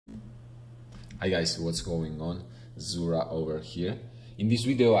Hi guys, what's going on? Zura over here. In this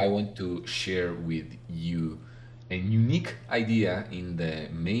video I want to share with you a unique idea in the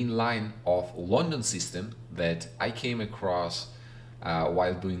main line of London system that I came across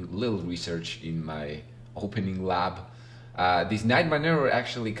while doing little research in my opening lab. This knight maneuver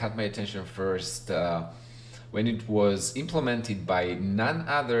actually caught my attention first when it was implemented by none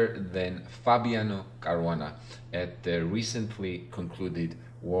other than Fabiano Caruana at the recently concluded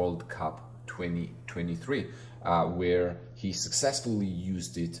World Cup 2023, where he successfully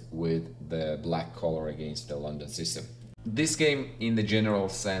used it with the black color against the London system. This game, in the general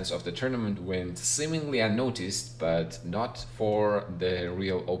sense of the tournament, went seemingly unnoticed, but not for the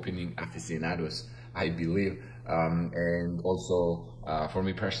real opening aficionados, I believe. And also, for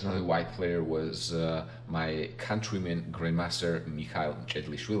me personally, white player was my countryman Grandmaster Mikhail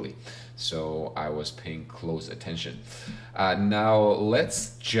Mchedlishvili, so I was paying close attention. Now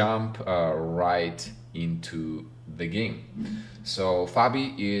let's jump right into the game. So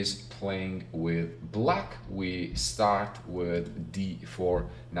Fabi is playing with black. We start with d4,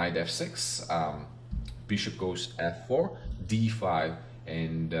 knight f6, bishop goes f4, d5,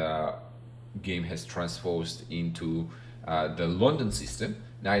 and game has transposed into the London system.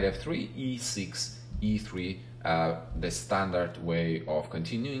 Knight f3, e6, e3, the standard way of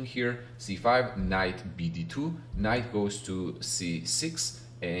continuing here. c5, knight bd2, knight goes to c6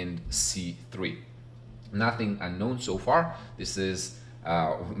 and c3. Nothing unknown so far. This is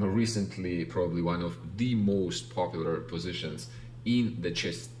recently probably one of the most popular positions in the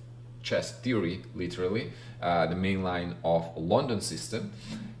chess theory, literally, the main line of London system.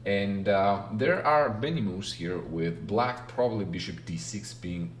 And there are many moves here with black, probably bishop d6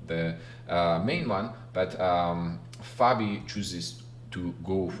 being the main one, but Fabi chooses to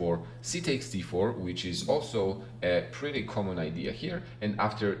go for c takes d4, which is also a pretty common idea here. And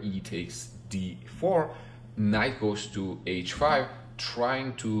after e takes d4, knight goes to h5,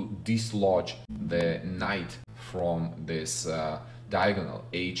 trying to dislodge the knight from this diagonal,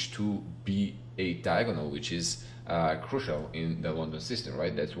 h2 b8 diagonal, which is crucial in the London system,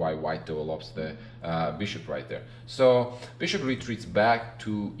 right? That's why white develops the bishop right there. So bishop retreats back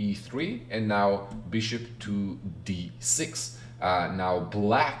to e3, and now bishop to d6. Now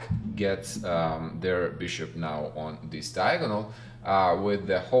black gets their bishop now on this diagonal with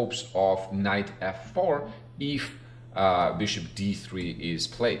the hopes of knight f4 if bishop d3 is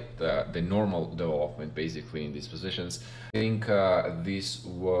played, the normal development basically in these positions. I think this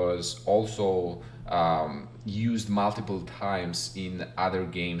was also used multiple times in other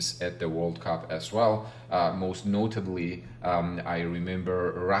games at the World Cup as well. Most notably, I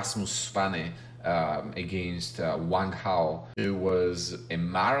remember Rasmus Spane against Wang Hao. It was a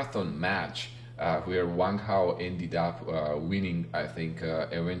marathon match where Wang Hao ended up winning, I think,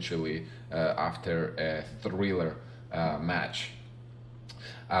 eventually after a thriller match.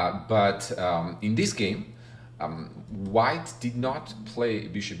 But in this game, white did not play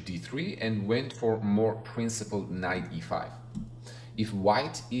bishop d3 and went for more principled knight e5. If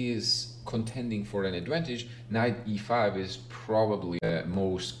white is contending for an advantage, knight e5 is probably the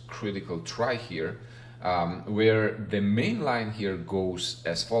most critical try here, where the main line here goes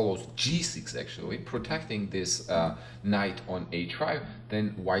as follows: g6 actually, protecting this knight on h5. Then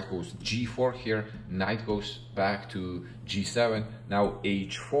white goes g4 here, knight goes back to g7, now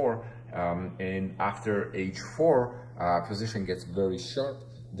h4, and after h4 position gets very sharp.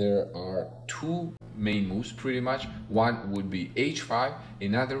 There are two main moves pretty much. One would be h5,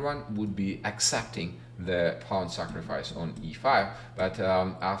 another one would be accepting the pawn sacrifice on e5, but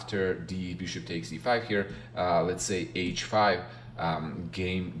after the bishop takes e5 here, let's say h5,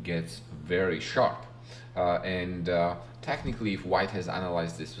 game gets very sharp. And technically, if white has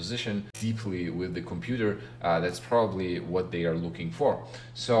analyzed this position deeply with the computer, that's probably what they are looking for.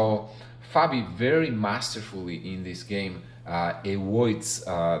 So Fabi very masterfully in this game avoids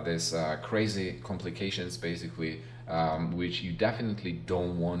this crazy complications basically, which you definitely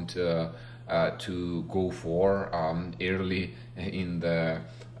don't want to go for early in the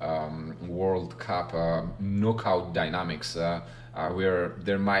World Cup knockout dynamics, where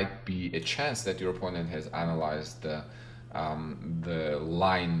there might be a chance that your opponent has analyzed the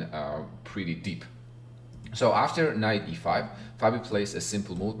line pretty deep. So after knight e5, Fabi plays a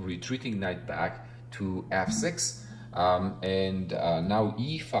simple move, retreating knight back to f6, and now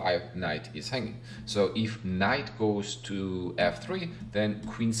e5 knight is hanging. So if knight goes to f3, then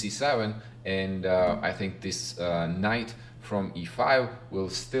queen c7, and I think this knight from e5 will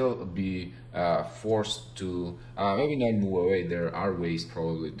still be forced to maybe not move away. There are ways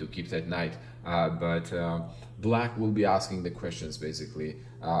probably to keep that knight, but black will be asking the questions basically,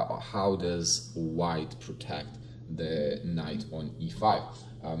 how does white protect the knight on e5?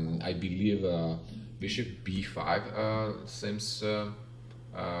 I believe bishop b5 seems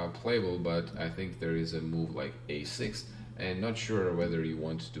playable, but I think there is a move like a6, and not sure whether you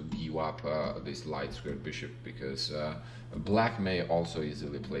want to give up this light squared bishop, because black may also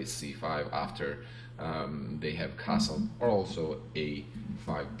easily play c5 after they have castle, or also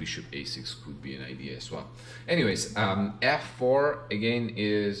a5, bishop a6 could be an idea as well. Anyways, f4 again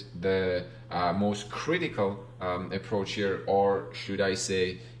is the most critical approach here, or should I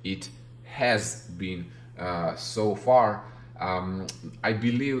say it has been so far. I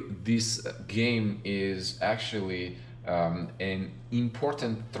believe this game is actually an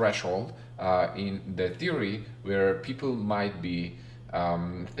important threshold in the theory, where people might be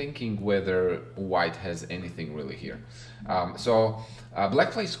thinking whether white has anything really here.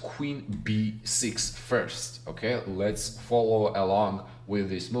 Black plays queen b6 first. Okay, let's follow along with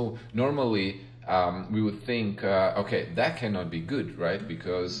this move. Normally we would think, okay, that cannot be good, right?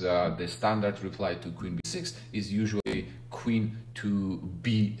 Because the standard reply to queen b6 is usually queen to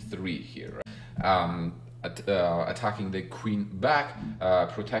b3 here, right? Attacking the queen back,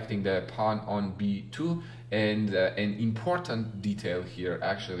 protecting the pawn on b2, and an important detail here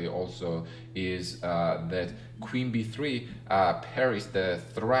actually also is that queen b3 parries the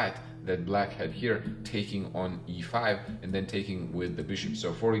threat that black had here, taking on e5 and then taking with the bishop.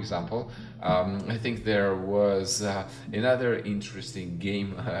 So for example, I think there was another interesting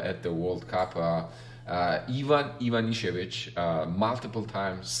game at the World Cup. Ivan Ivanišević, multiple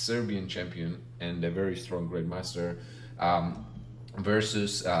times Serbian champion and a very strong grandmaster,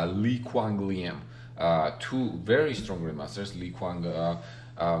 versus Li Kuang-Liam, two very strong grandmasters. Li Kuang,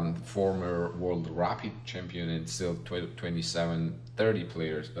 former world rapid champion and still 27-30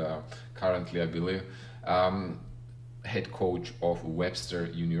 players currently, I believe, head coach of Webster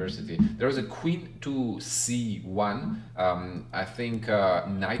University. There was a queen to c1, I think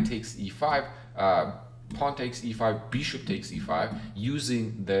knight takes e5, pawn takes e5, bishop takes e5,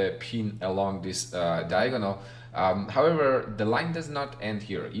 using the pin along this diagonal. However, the line does not end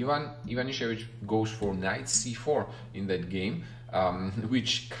here. Ivanišević goes for knight c4 in that game,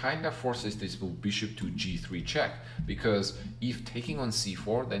 which kind of forces this move bishop to g3 check, because if taking on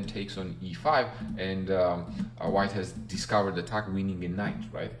c4 then takes on e5, and white has discovered the attack, winning a knight,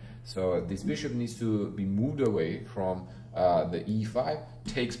 right? So this bishop needs to be moved away from the e5,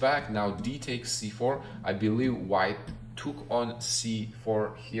 takes back, now d takes c4. I believe white took on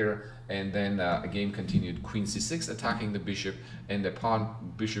c4 here, and then a game continued queen c6, attacking the bishop, and the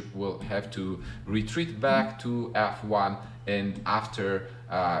pawn bishop will have to retreat back to f1, and after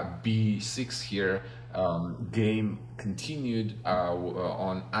b6 here, game continued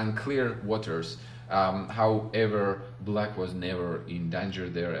on unclear waters. However, black was never in danger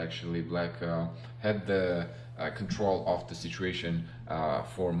there. Actually, black had the control of the situation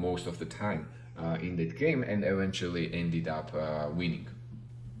for most of the time in that game, and eventually ended up winning.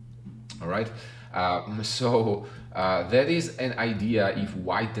 All right, so that is an idea if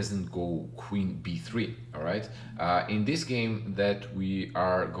white doesn't go queen b3. All right, in this game that we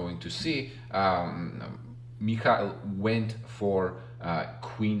are going to see, Mikhail went for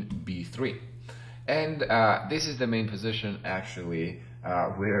queen b3, and this is the main position actually,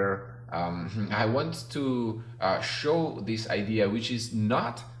 where I want to show this idea, which is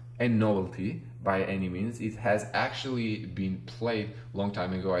not a novelty by any means. It has actually been played long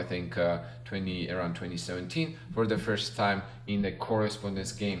time ago, I think around 2017 for the first time in the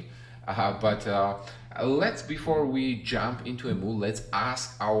correspondence game. But let's, before we jump into a move, let's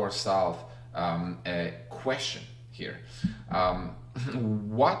ask ourselves a question here.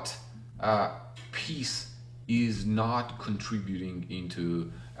 What piece is not contributing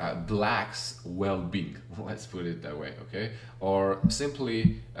into black's well-being? Let's put it that way, okay? Or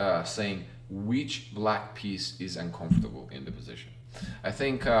simply saying which black piece is uncomfortable in the position. I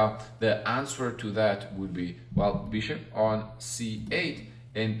think the answer to that would be, well, bishop on c8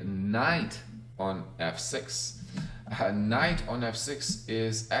 and knight on f6. Knight on f6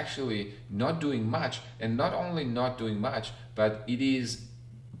 is actually not doing much, and not only not doing much, but it is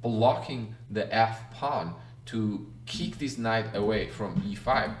blocking the f pawn to kick this knight away from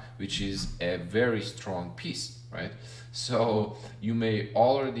e5, which is a very strong piece, right? So you may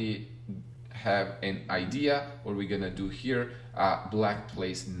already have an idea what we're gonna do here. Black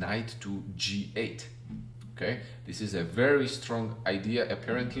plays knight to g8. Okay, this is a very strong idea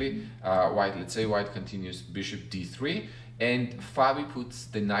apparently. Let's say white continues bishop d3, and Fabi puts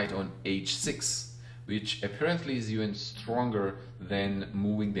the knight on h6. which apparently is even stronger than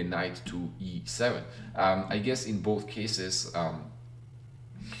moving the knight to e7. I guess in both cases,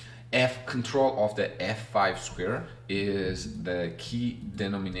 control of the f5 square is the key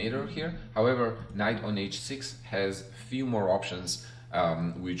denominator here. However, knight on h6 has few more options,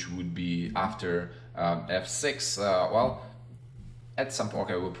 which would be after f6. Well, at some point,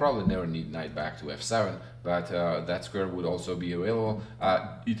 okay, we'll probably never need knight back to f7, but that square would also be available.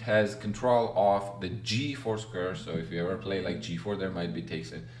 It has control of the g4 square, so if you ever play like g4, there might be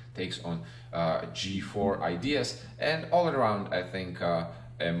takes on g4 ideas, and all around, I think, a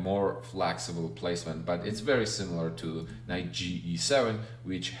more flexible placement, but it's very similar to knight ge7,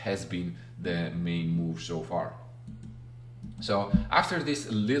 which has been the main move so far. So after this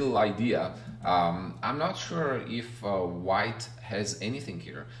little idea, I'm not sure if white has anything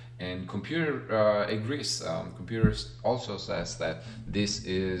here, and computer agrees. Computer also says that this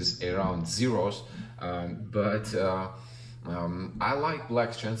is around zeros, but I like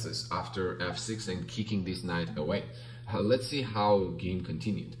black's chances after f6 and kicking this knight away. Let's see how game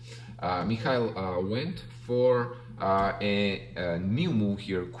continued. Mikhail went for a new move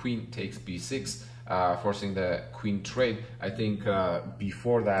here, queen takes b6, forcing the queen trade. I think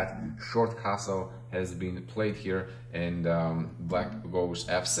before that, short castle has been played here, and black goes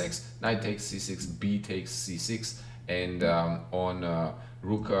f6, knight takes c6, b takes c6, and on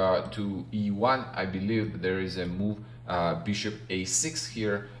rook to e1, I believe there is a move bishop a6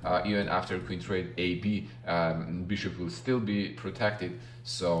 here. Even after queen trade ab, bishop will still be protected.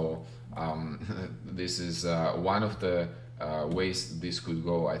 So this is one of the ways this could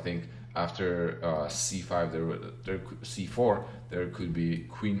go. I think after c5, c4, there could be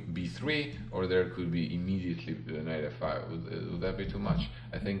queen b3, or there could be immediately knight f5. Would that be too much?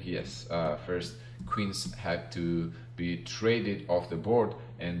 I think yes. First, queens had to be traded off the board,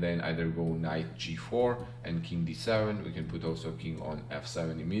 and then either go knight g4 and king d7. We can put also king on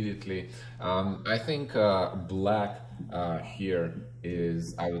f7 immediately. I think black here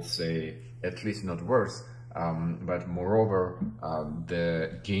is, I would say, at least not worse. But moreover,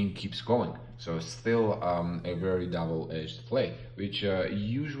 the game keeps going, so still a very double-edged play, which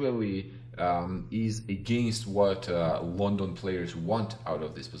usually is against what London players want out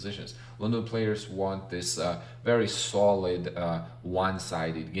of these positions. London players want this very solid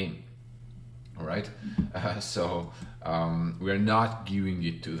one-sided game. All right, so we're not giving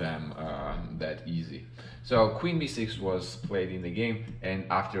it to them that easy. So queen b6 was played in the game, and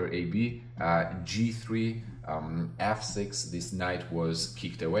after ab, g3, f6, this knight was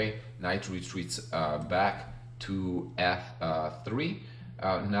kicked away. Knight retreats back to f3.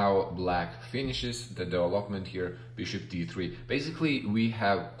 Now black finishes the development here, bishop d3. Basically, we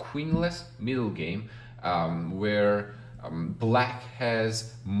have queenless middle game, where black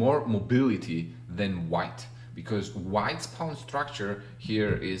has more mobility than white, because white's pawn structure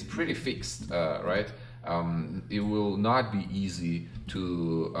here is pretty fixed, right? It will not be easy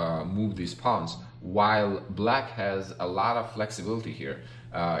to move these pawns, while black has a lot of flexibility here.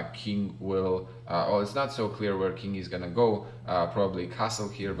 King will, well, it's not so clear where king is gonna go, probably castle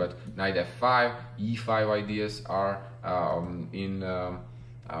here, but knight f5, e5 ideas are in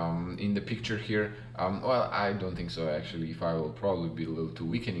the picture here. Well, I don't think so, actually. e5 will probably be a little too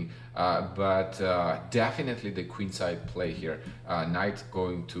weakening, but definitely the queenside play here. Knight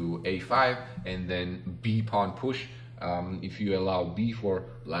going to a5, and then b pawn push. If you allow b4,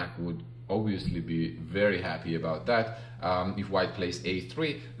 black would obviously be very happy about that. If white plays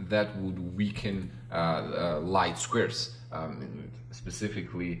a3, that would weaken light squares,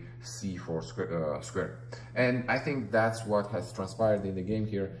 specifically c4 square. And I think that's what has transpired in the game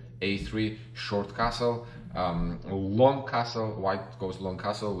here. a3, short castle, long castle, white goes long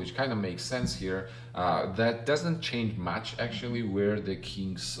castle, which kind of makes sense here. That doesn't change much, actually, where the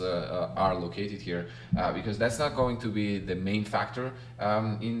kings are located here, because that's not going to be the main factor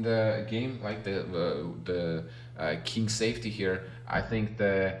in the game, like the king safety here. I think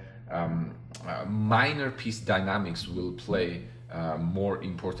the minor piece dynamics will play more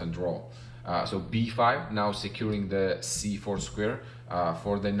important role. So b5, now securing the c4 square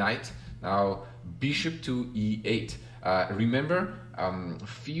for the knight. Now bishop to e8. Remember,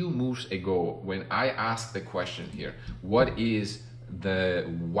 few moves ago when I asked the question here, what is the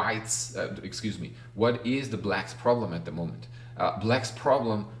white's, what is the black's problem at the moment? Black's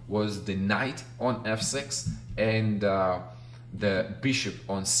problem was the knight on f6 and the bishop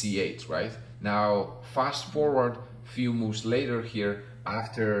on c8, right? Now fast forward few moves later here,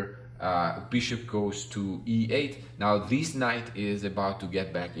 after bishop goes to e8. Now this knight is about to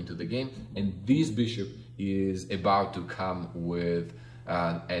get back into the game, and this bishop is about to come with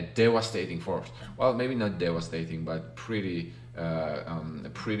a devastating force. Well, maybe not devastating, but pretty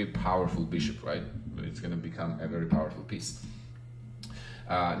powerful bishop, right? It's going to become a very powerful piece.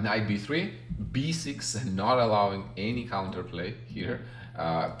 Knight b3, b6, not allowing any counterplay here.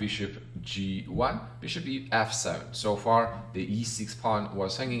 Bishop g1, bishop f7. So far the e6 pawn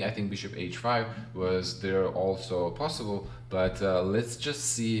was hanging. I think bishop h5 was there also possible, but let's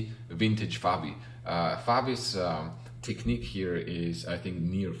just see vintage Fabi. Fabi's technique here is, I think,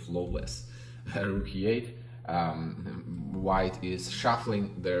 near flawless. Rook e8, white is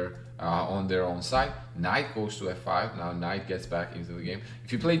shuffling there on their own side. Knight goes to f5. Now knight gets back into the game.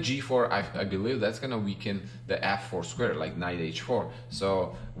 If you play g4, I believe that's gonna weaken the f4 square, like knight h4.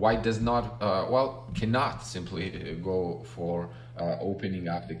 So white does not, cannot simply go for opening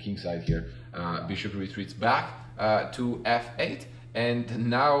up the king side here. Bishop retreats back to f8, and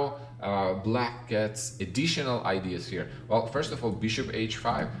now black gets additional ideas here. Well, first of all, bishop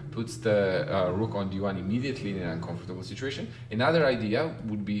h5 puts the rook on d1 immediately in an uncomfortable situation. Another idea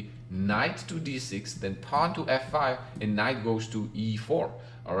would be knight to d6, then pawn to f5, and knight goes to e4.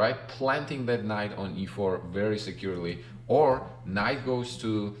 All right, planting that knight on e4 very securely. Or knight goes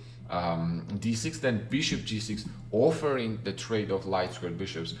to d6, then bishop g6, offering the trade of light squared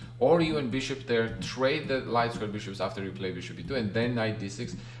bishops, or even bishop there, trade the light squared bishops after you play bishop e2, and then knight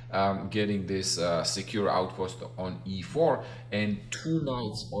d6, getting this secure outpost on e4, and two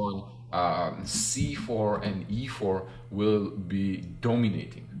knights on c4 and e4 will be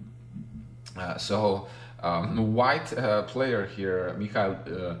dominating. White player here, Mikhail,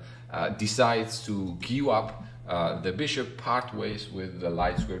 decides to give up the bishop, part ways with the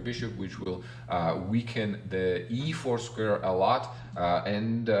light square bishop, which will weaken the e4 square a lot,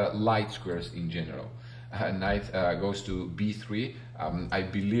 and light squares in general. Knight goes to b3. I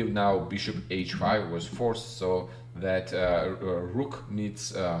believe now bishop h5 was forced, so that rook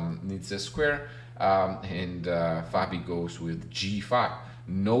needs a square, and Fabi goes with g5.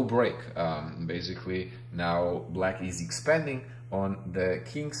 No break. Basically now black is expanding on the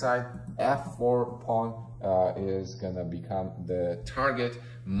king side. f4 pawn is gonna become the target.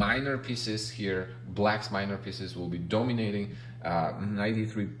 Minor pieces here, black's minor pieces will be dominating. Knight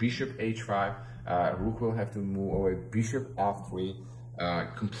e3, bishop h5, rook will have to move away, bishop f3,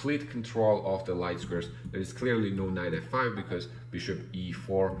 complete control of the light squares. There is clearly no knight f5 because bishop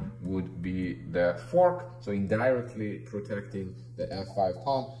e4 would be the fork, so indirectly protecting the f5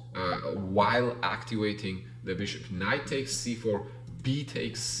 pawn while activating the bishop. Knight takes c4, b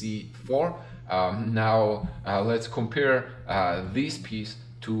takes c4. Now let's compare this piece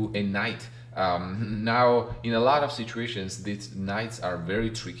to a knight. Now in a lot of situations these knights are very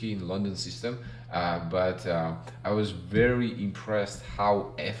tricky in London system, but I was very impressed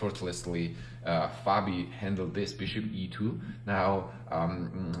how effortlessly Fabi handled this. Bishop e2 now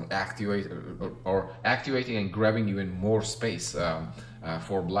activating and grabbing even more space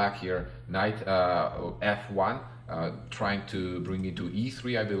for black here. Knight f1, trying to bring it to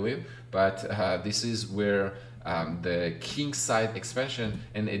e3, I believe, but this is where the king side expansion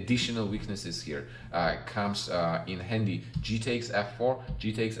and additional weaknesses here comes in handy. G takes f4,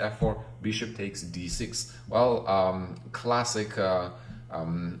 G takes f4, bishop takes d6. Well, classic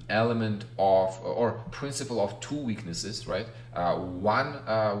element of, or principle of two weaknesses, right? One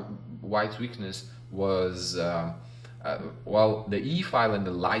white's weakness was well, the e file and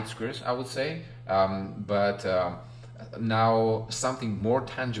the light squares, I would say, but now something more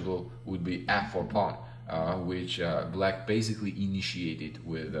tangible would be f4 pawn, which black basically initiated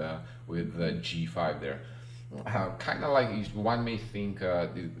with g5 there. Kind of like, one may think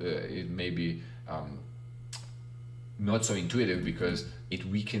it may be not so intuitive because it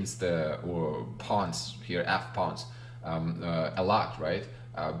weakens the pawns here, f pawns, a lot, right?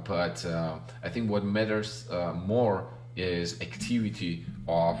 But I think what matters more is activity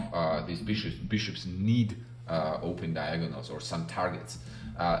of these bishops. Bishops need open diagonals or some targets.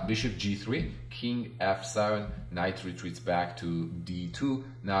 Bishop g3, king f7, knight retreats back to d2.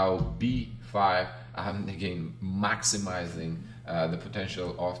 Now b5, again maximizing the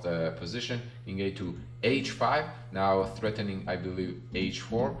potential of the position. King a2, h5, now threatening, I believe,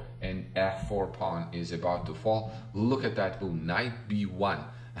 h4, and f4 pawn is about to fall. Look at that. Ooh, knight b1.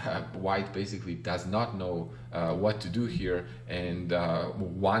 White basically does not know what to do here, and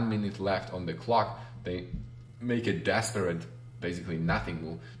 1 minute left on the clock. They make a desperate, basically nothing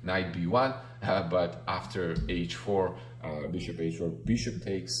move. Knight b1, but after h4, bishop h4, bishop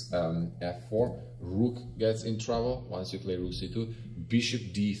takes f4, rook gets in trouble once you play rook c2, bishop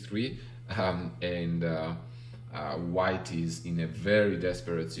d3, and White is in a very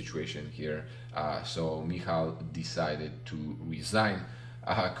desperate situation here, so Mikhail decided to resign.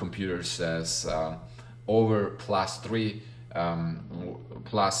 Computer says over +3,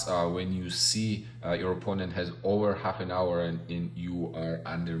 plus when you see your opponent has over half an hour and you are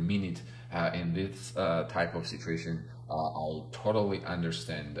under minute in this type of situation. I totally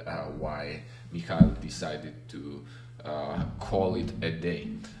understand why Mikhail decided to call it a day.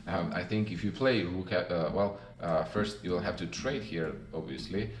 I think if you play rook, first you'll have to trade here,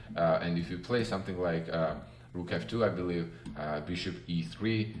 obviously, and if you play something like rook f2, I believe, bishop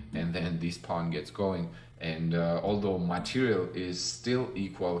e3, and then this pawn gets going, and although material is still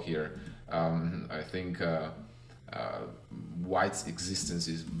equal here, I think White's existence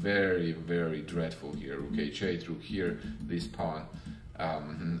is very, very dreadful here. Rook h8, rook here, this pawn.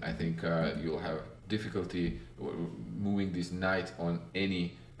 I think you'll have difficulty moving this knight on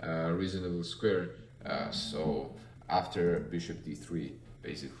any reasonable square. So after bishop d3,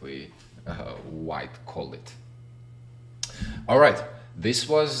 basically, White called it. All right, this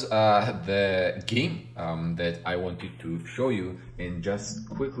was the game that I wanted to show you, and just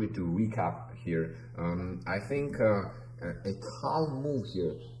quickly to recap here, I think a calm move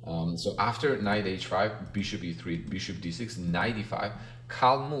here. So after knight h5, bishop e3, bishop d6, knight e5,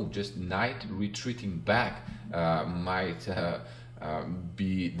 calm move, just knight retreating back might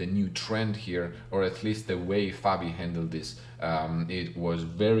be the new trend here, or at least the way Fabi handled this. It was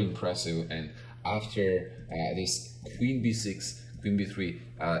very impressive, and after this queen b6, queen b3,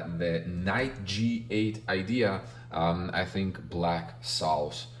 the knight g8 idea, I think black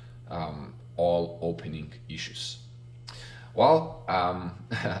solves all opening issues. Well,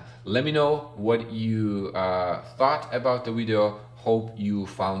 let me know what you thought about the video. Hope you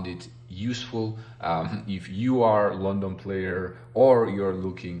found it useful. If you are a London player or you're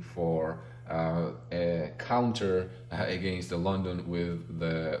looking for a counter against the London with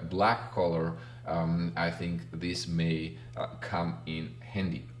the black color, I think this may come in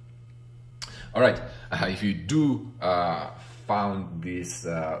handy. All right, if you do found this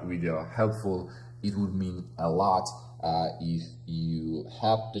video helpful, it would mean a lot if you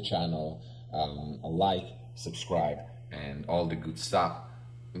help the channel, like, subscribe, and all the good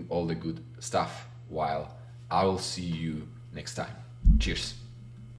stuff, while I will see you next time. Cheers.